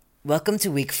Welcome to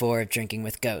week 4 of Drinking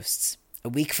with Ghosts, a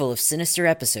week full of sinister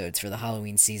episodes for the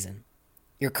Halloween season.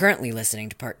 You're currently listening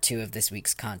to part 2 of this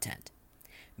week's content.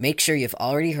 Make sure you've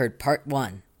already heard part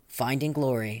 1, Finding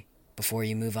Glory, before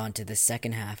you move on to the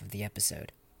second half of the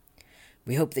episode.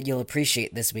 We hope that you'll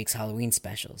appreciate this week's Halloween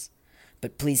specials,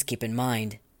 but please keep in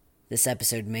mind, this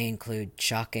episode may include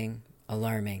shocking,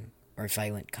 alarming, or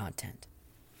violent content.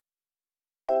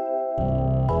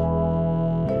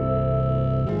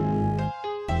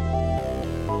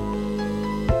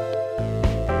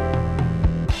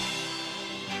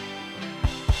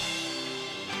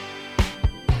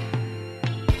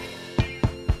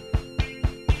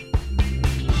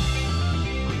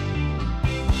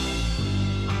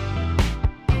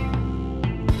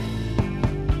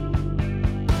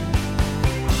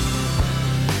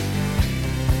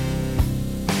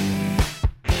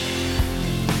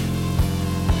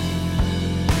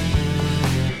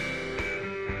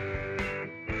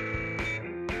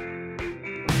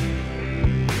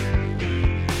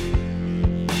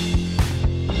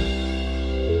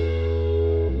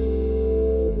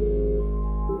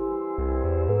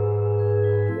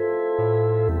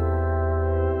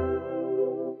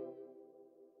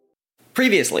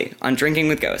 Previously on Drinking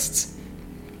with Ghosts.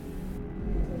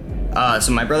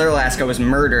 So my brother Alaska was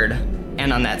murdered,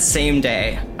 and on that same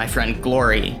day, my friend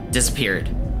Glory disappeared.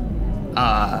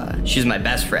 She's my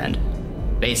best friend,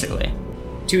 basically.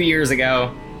 2 years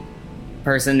ago, a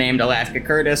person named Alaska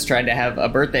Curtis tried to have a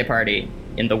birthday party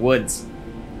in the woods.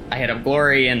 I hit up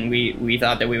Glory, and we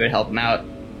thought that we would help him out.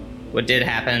 What did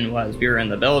happen was we were in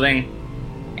the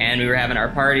building, and we were having our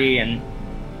party, and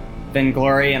then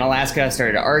Glory and Alaska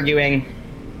started arguing.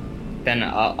 Then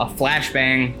a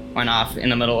flashbang went off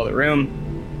in the middle of the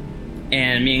room,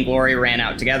 and me and Glory ran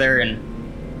out together,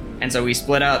 and so we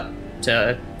split up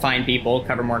to find people,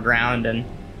 cover more ground, and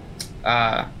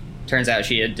turns out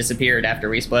she had disappeared after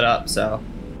we split up. So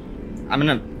I'm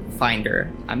gonna find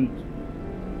her. I'm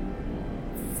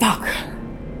gonna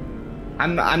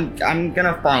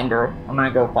find her. I'm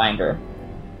gonna go find her.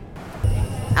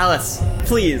 Alice,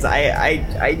 please,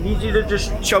 I need you to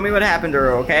just show me what happened to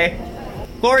her, okay?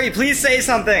 Glory, please say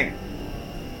something!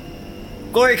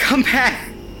 Glory, come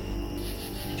back!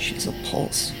 She has a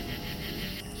pulse.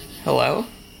 Hello?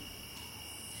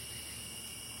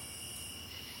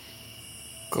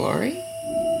 Glory?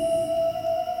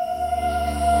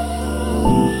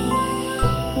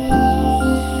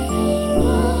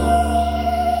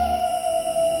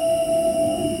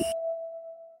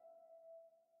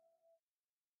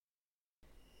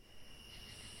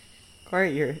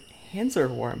 Glory, your hands are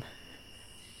warm.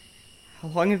 How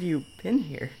long have you been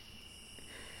here?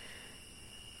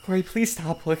 Glory, please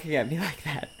stop looking at me like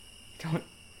that. Don't...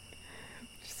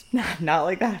 Just not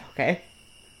like that, okay?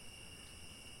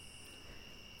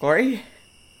 Glory?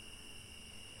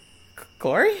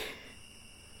 Glory?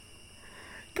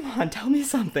 Come on, tell me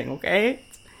something, okay?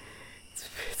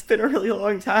 It's been a really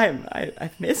long time.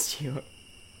 I've missed you.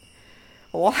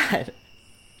 A lot.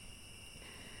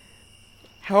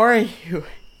 How are you?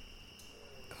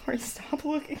 Glory, stop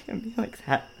looking at me like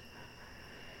that.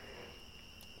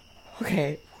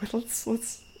 Okay, let's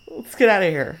get out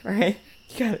of here, alright?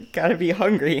 You gotta be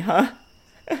hungry, huh?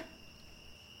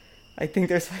 I think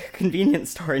there's like a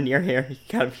convenience store near here.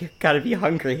 You gotta be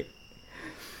hungry.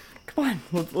 Come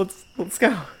on, let's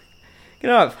go.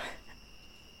 Get up.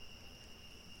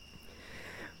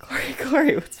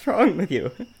 Glory, what's wrong with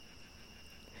you?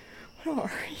 What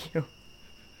are you?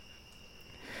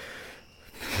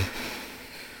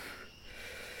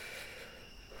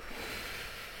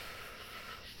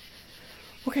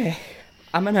 Okay,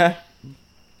 I'm gonna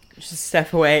just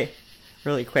step away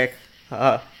really quick.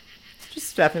 Just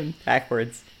stepping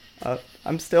backwards.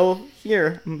 I'm still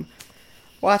here. I'm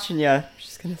watching you.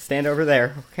 Just gonna stand over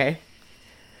there, okay?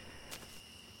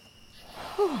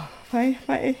 Oh, my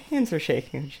hands are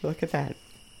shaking. Would you look at that?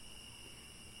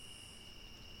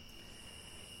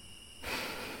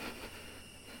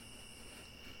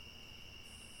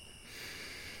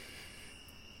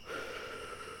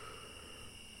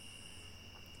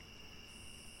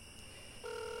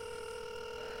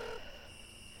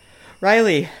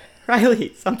 Riley,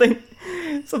 something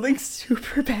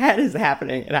super bad is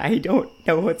happening, and I don't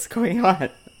know what's going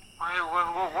on.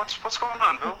 What's going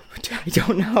on, Bill? I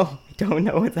don't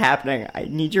know what's happening. I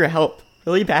need your help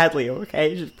really badly,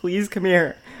 okay? Just please come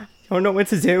here. I don't know what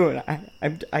to do, and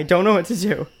I don't know what to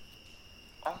do.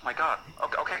 Oh my God.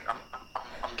 Okay.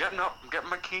 I'm getting up. I'm getting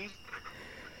my keys.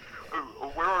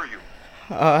 Where are you?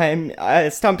 I'm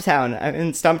Stumptown. I'm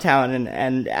in Stumptown,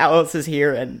 and Alice is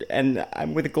here, and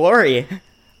I'm with Glory.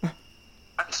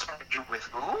 I'm sorry, you're with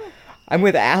who? I'm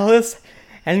with Alice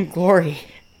and Glory.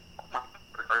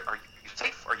 Are you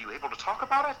safe? Are you able to talk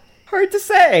about it? Hard to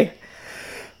say.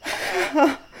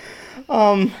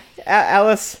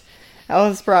 Alice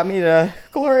brought me to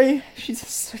Glory. She's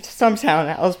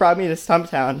Stumptown. Alice brought me to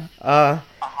Stumptown.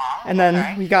 And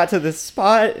then we got to this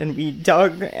spot and we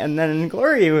dug, and then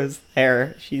Glory was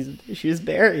there. She was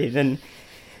buried, and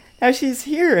now she's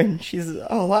here and she's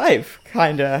alive,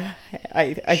 kinda.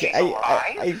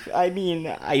 I mean,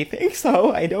 I think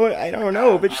so. I don't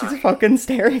know, but she's fucking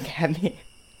staring at me.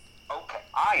 Okay,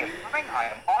 I am coming. I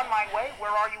am on my way.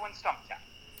 Where are you in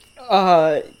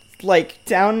Stumptown? Like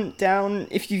down.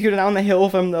 If you go down the hill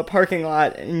from the parking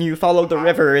lot and you follow the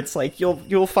river, it's like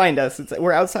you'll find us.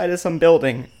 We're outside of some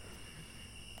building.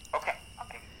 Okay.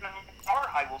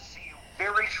 I will see you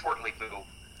very shortly, Boo.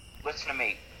 Listen to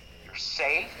me. You're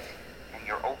safe and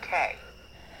you're okay.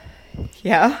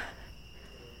 Yeah?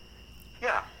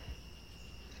 Yeah.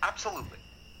 Absolutely.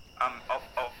 I'll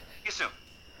see you soon.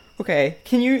 Okay.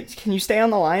 Can you stay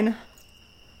on the line?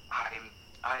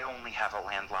 I only have a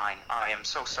landline. I am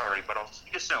so sorry, but I'll see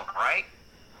you soon, alright?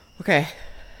 Okay.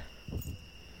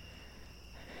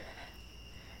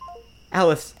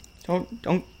 Alice,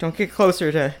 don't get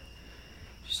closer to...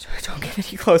 Just don't get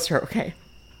any closer, okay?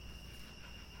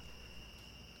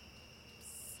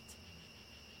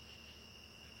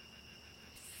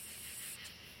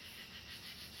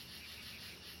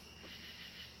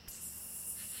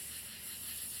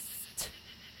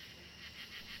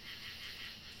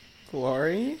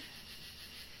 Glory?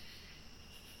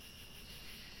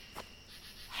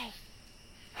 Hey.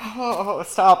 Oh,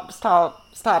 stop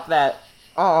that.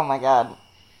 Oh my god.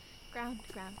 Ground.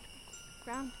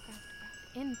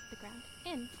 In the ground.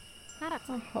 In. Not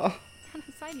outside. Oh. Not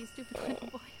outside, you stupid little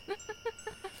boy.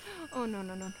 Oh, no.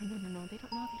 They don't know what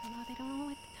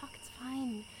to talk. It's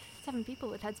fine. 7 people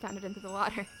with heads pounded into the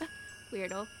water.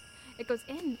 Weirdo. It goes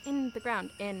in the ground.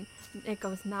 In. It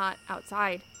goes not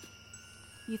outside.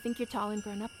 You think you're tall and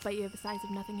grown up, but you're the size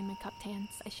of nothing in my cupped hands.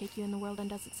 I shake you and the world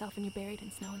undoes itself and you're buried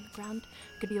in snow in the ground.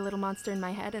 Could be a little monster in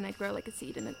my head and I'd grow like a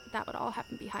seed and that would all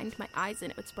happen behind my eyes and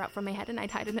it would sprout from my head and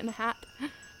I'd hide it in a hat.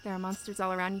 There are monsters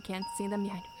all around, you can't see them.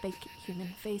 Behind a fake human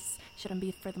face. Shouldn't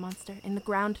be for the monster. In the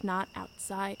ground, not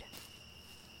outside.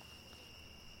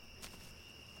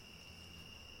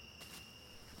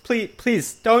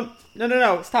 Please, don't.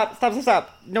 No. Stop.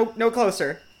 No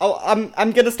closer.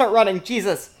 I'm gonna start running.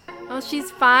 Jesus. Oh,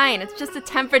 she's fine. It's just a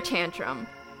temper tantrum.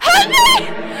 Help me!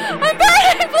 I'm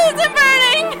burning! Please, I'm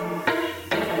burning!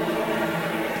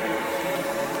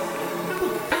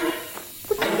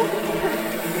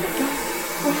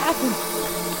 What happened?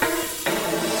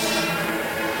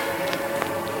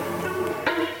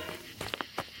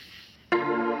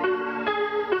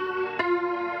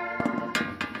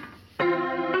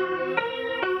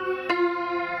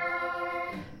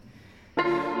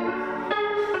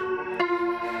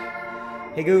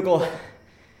 Hey Google,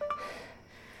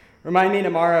 remind me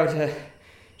tomorrow to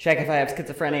check if I have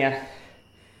schizophrenia.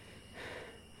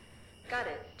 Got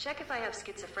it. Check if I have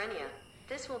schizophrenia.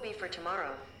 This will be for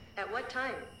tomorrow. At what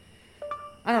time?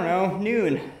 I don't know,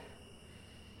 noon.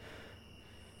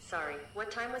 Sorry, what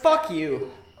time was Fuck that?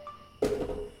 you.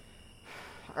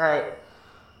 Alright.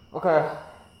 Okay.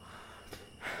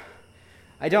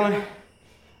 I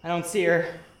don't see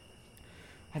her.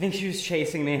 I think she was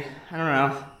chasing me. I don't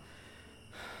know.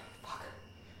 Fuck.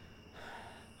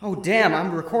 Oh damn,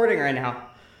 I'm recording right now.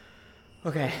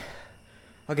 Okay.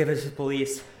 I'll give it to the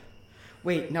police.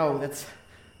 Wait, no, that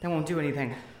won't do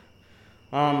anything.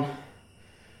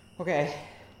 Okay.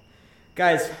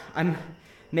 Guys, I'm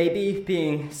maybe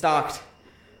being stalked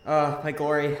by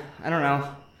Glory. I don't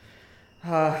know.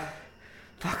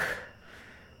 Fuck.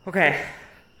 Okay.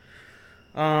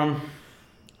 I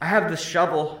have this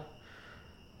shovel.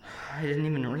 I didn't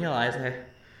even realize I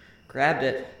grabbed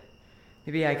it.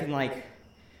 Maybe I can, like,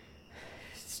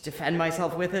 just defend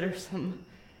myself with it or something.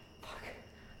 Fuck. I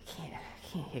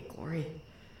can't hit Glory.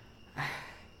 I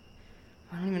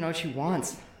don't even know what she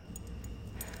wants.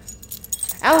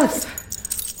 Alice!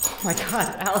 Oh my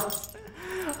god, Alice.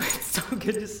 It's so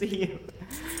good to see you.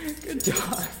 Good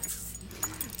dog.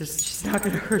 She's not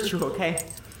gonna hurt you, okay?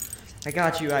 I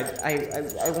got you.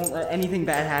 I won't let anything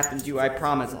bad happen to you. I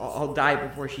promise. I'll die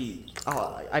before she...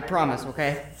 I promise,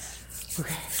 okay?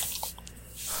 Okay.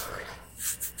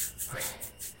 Okay.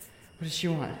 What does she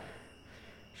want?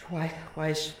 Why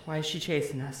is she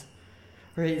chasing us?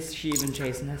 Or is she even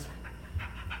chasing us?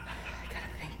 I gotta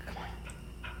think. Come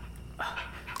on.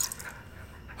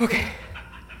 Okay.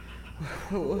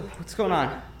 What's going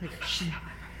on? Like,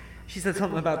 she said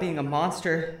something about being a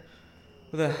monster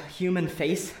with a human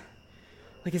face.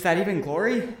 Like, is that even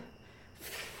Glory?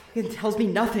 It tells me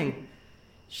nothing.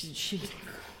 She...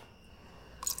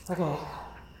 Okay.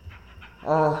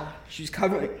 She's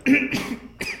covering...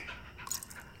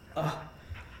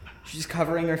 she's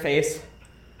covering her face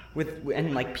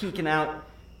and like peeking out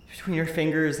between her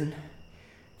fingers and...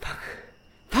 Fuck!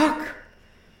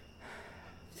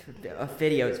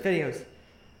 Videos.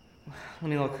 Let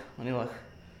me look.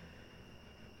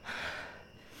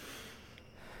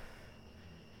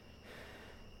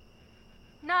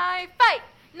 Knife fight!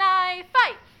 Knife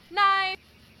fight! Knife!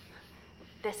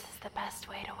 This is the best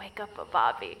way to wake up a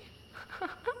Bobby.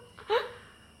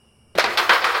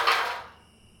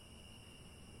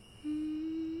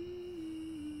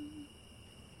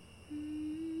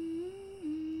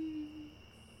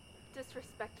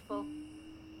 Disrespectful.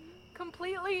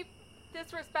 Completely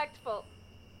disrespectful.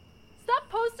 Stop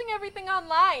posting everything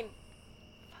online.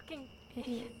 Fucking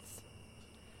idiots.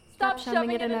 Stop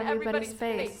shoving it in everybody's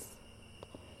face.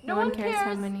 No one cares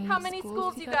how many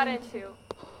schools you got into.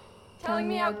 Telling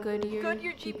me how good your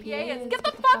GPA is. Get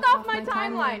the fuck off my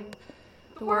timeline.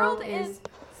 The world is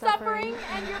suffering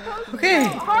and you're posting Okay. to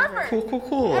Harvard.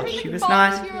 Cool. Everything She was falls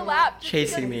not into your lap just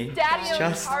chasing because me. Daddy She's owns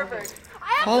just Harvard. I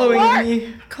have to following work.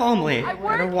 me calmly I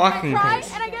work, at a walking I try,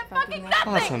 pace. and I get fucking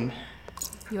nothing. Awesome.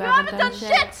 You haven't done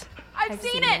shit. I've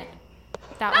seen it.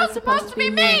 That was supposed to be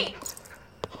me.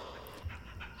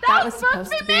 That was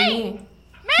supposed to be me.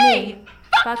 Me.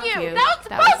 Fuck you. That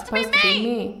was supposed to be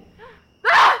me.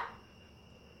 Ah!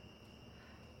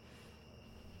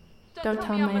 Don't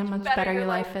tell me how much better your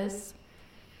life is.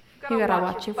 You gotta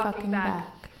watch your fucking back.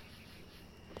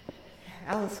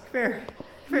 Alice, come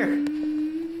here.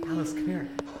 Alice, come here.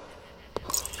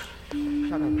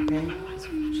 Shut up, okay?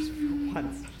 Just for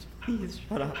once. Just please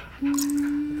shut up.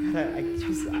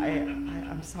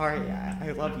 I'm sorry.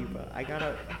 I love you, but I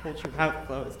gotta hold your mouth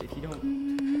closed if you don't.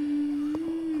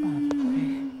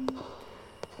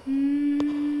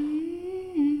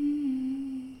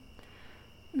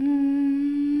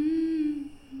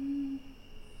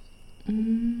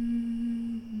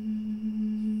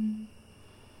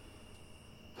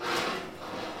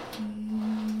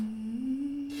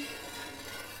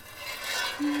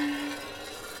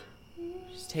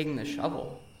 She's taking the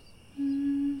shovel.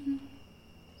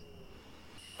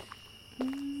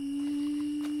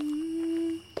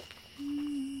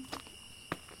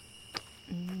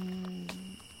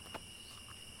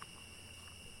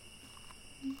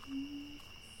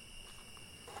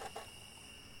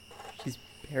 She's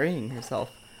burying herself.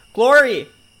 Glory!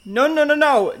 No,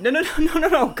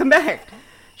 come back!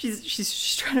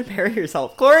 She's trying to bury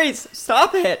herself. Glory,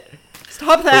 stop it!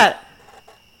 Stop that!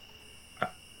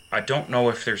 I don't know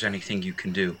if there's anything you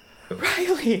can do.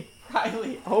 Riley,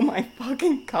 oh my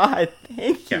fucking god,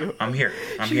 thank you. Yeah, I'm here.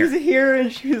 She was here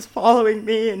and she was following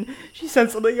me and she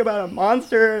said something about a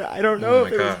monster and I don't know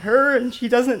if it was her and she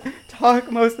doesn't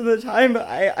talk most of the time, but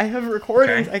I have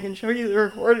recordings. Okay. I can show you the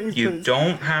recordings. You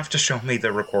don't have to show me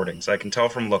the recordings. I can tell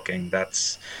from looking.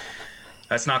 That's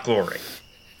not Glory.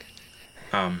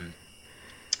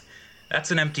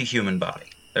 That's an empty human body.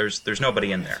 There's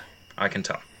nobody in there. I can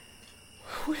tell.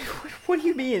 What do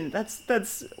you mean?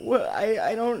 That's what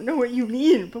I don't know what you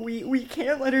mean, but we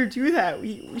can't let her do that.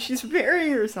 She's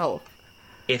burying herself.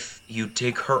 If you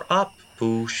dig her up,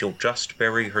 Boo, she'll just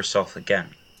bury herself again.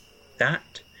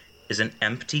 That is an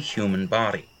empty human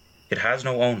body. It has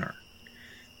no owner.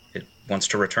 It wants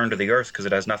to return to the earth because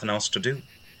it has nothing else to do.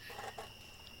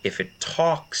 If it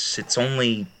talks, it's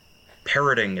only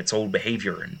parroting its old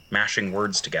behavior and mashing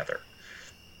words together.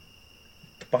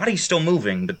 The body's still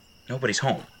moving, but nobody's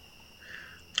home.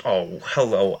 Oh,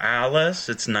 hello, Alice.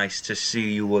 It's nice to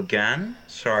see you again.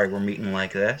 Sorry we're meeting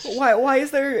like this. Why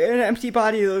is there an empty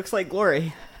body that looks like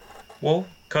Glory? Well,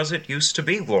 'cause it used to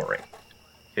be Glory.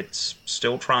 It's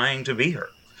still trying to be her.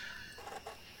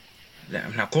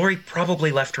 Now, Glory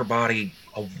probably left her body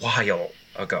a while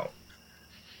ago.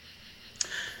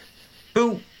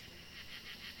 Boo,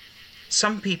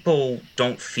 some people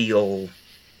don't feel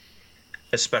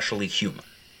especially human.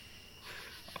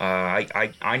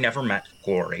 I never met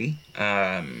Glory,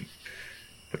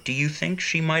 but do you think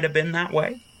she might have been that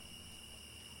way?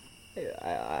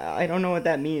 I don't know what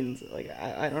that means. Like,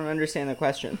 I don't understand the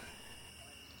question.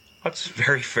 That's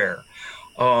very fair.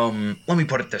 Let me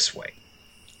put it this way.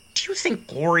 Do you think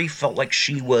Glory felt like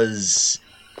she was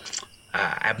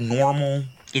abnormal?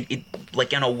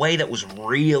 Like in a way that was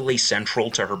really central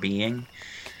to her being?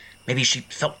 Maybe she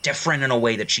felt different in a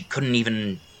way that she couldn't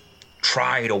even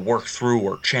try to work through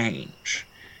or change.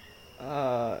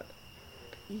 Yeah,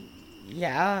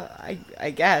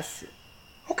 I guess.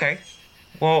 Okay.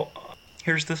 Well,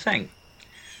 here's the thing.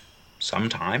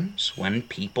 sometimes when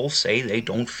people say they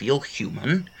don't feel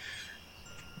human,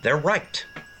 they're right.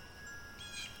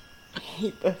 I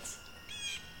hate this.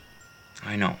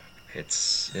 I know.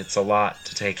 It's a lot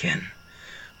to take in.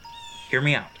 Hear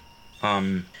me out.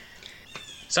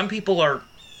 Some people are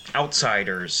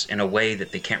outsiders in a way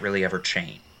that they can't really ever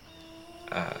change.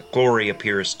 Glory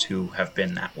appears to have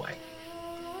been that way.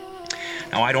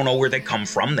 Now, I don't know where they come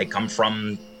from. They come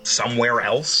from somewhere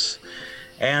else.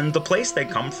 And the place they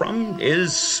come from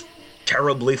is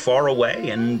terribly far away,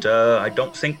 and I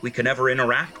don't think we can ever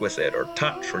interact with it or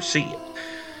touch or see it.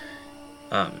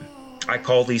 I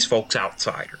call these folks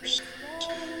outsiders.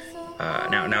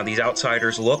 Now these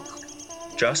outsiders look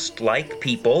just like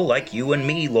people, like you and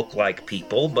me look like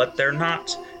people, but they're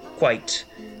not quite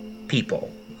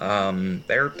people.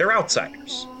 They're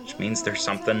outsiders, which means there's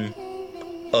something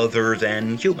other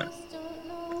than human.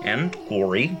 And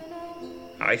Glory,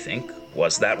 I think,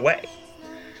 was that way.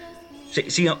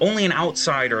 See, only an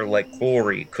outsider like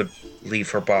Glory could leave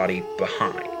her body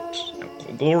behind. Now,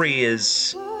 Glory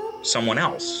is someone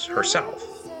else,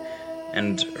 herself,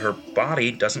 and her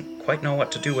body doesn't quite know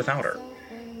what to do without her.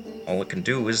 All it can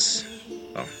do is,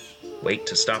 well, wait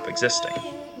to stop existing.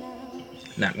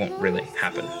 And that won't really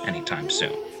happen anytime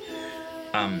soon.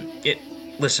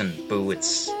 Listen, Boo,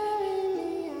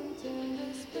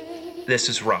 this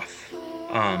is rough.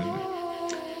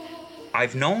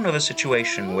 I've known of a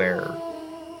situation where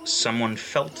someone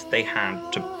felt they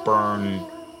had to burn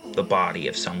the body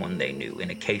of someone they knew in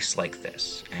a case like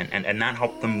this, and that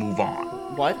helped them move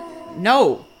on. What?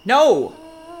 No!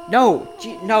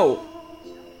 Gee, no!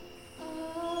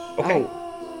 Okay.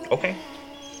 Oh. Okay.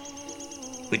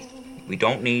 We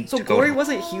don't need to go... So Glory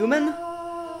wasn't human?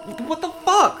 What the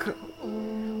fuck?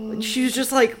 She was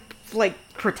just like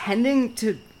pretending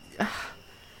to...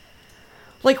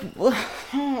 Like,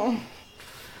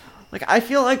 I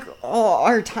feel like all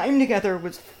our time together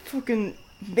was fucking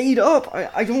made up.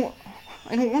 I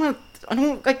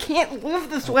can't live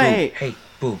this way. Hey,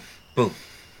 Boo.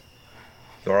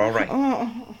 You're alright.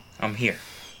 I'm here.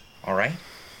 Alright?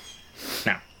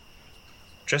 Now,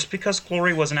 just because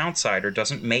Glory was an outsider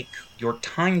doesn't make your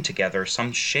time together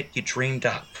some shit you dreamed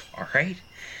up, alright?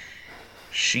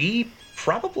 She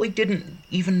probably didn't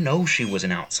even know she was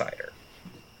an outsider.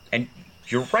 And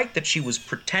you're right that she was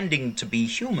pretending to be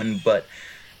human, but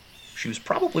she was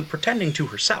probably pretending to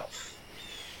herself.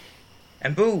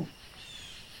 And Boo,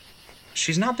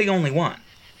 she's not the only one.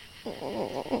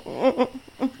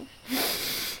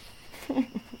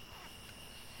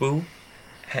 Boo,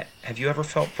 have you ever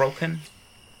felt broken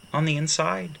on the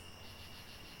inside?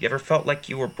 You ever felt like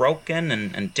you were broken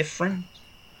and different?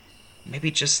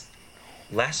 Maybe just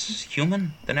less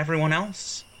human than everyone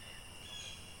else?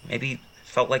 Maybe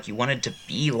felt like you wanted to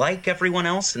be like everyone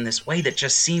else in this way that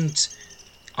just seemed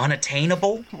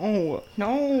unattainable? No,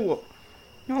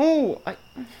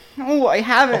 I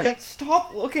haven't. Okay.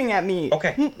 Stop looking at me.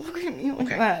 Okay. Don't look at me like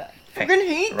Okay. that. I Hey, fucking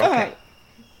hate you're that. okay.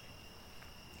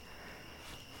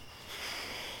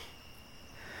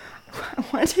 I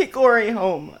want to take Glory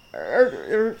home.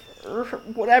 Or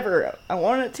whatever. I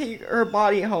want to take her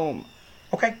body home.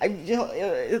 Okay.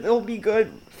 It'll be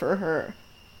good for her.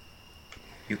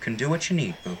 You can do what you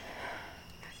need, Boo.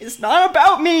 It's not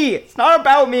about me. It's not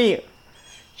about me.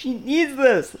 She needs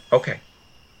this. Okay.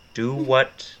 Do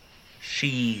what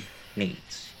she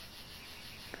needs.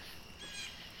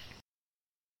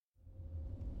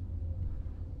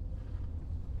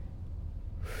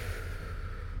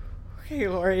 Okay,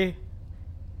 Lori.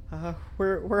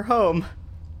 We're home.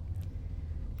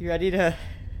 You ready to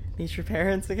meet your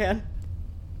parents again?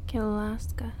 Kill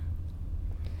Alaska.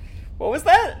 What was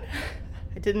that?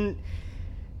 I didn't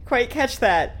quite catch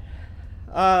that.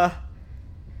 But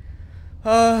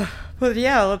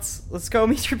yeah, let's go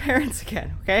meet your parents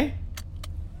again, okay?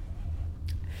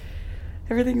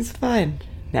 Everything's fine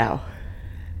now.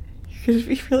 You're gonna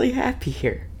be really happy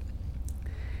here.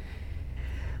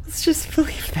 Let's just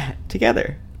believe that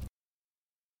together.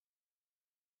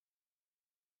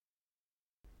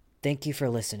 Thank you for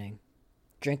listening.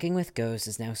 Drinking with Ghosts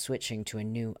is now switching to a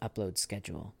new upload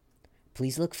schedule.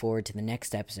 Please look forward to the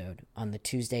next episode on the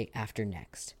Tuesday after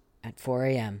next at 4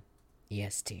 a.m.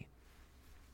 EST.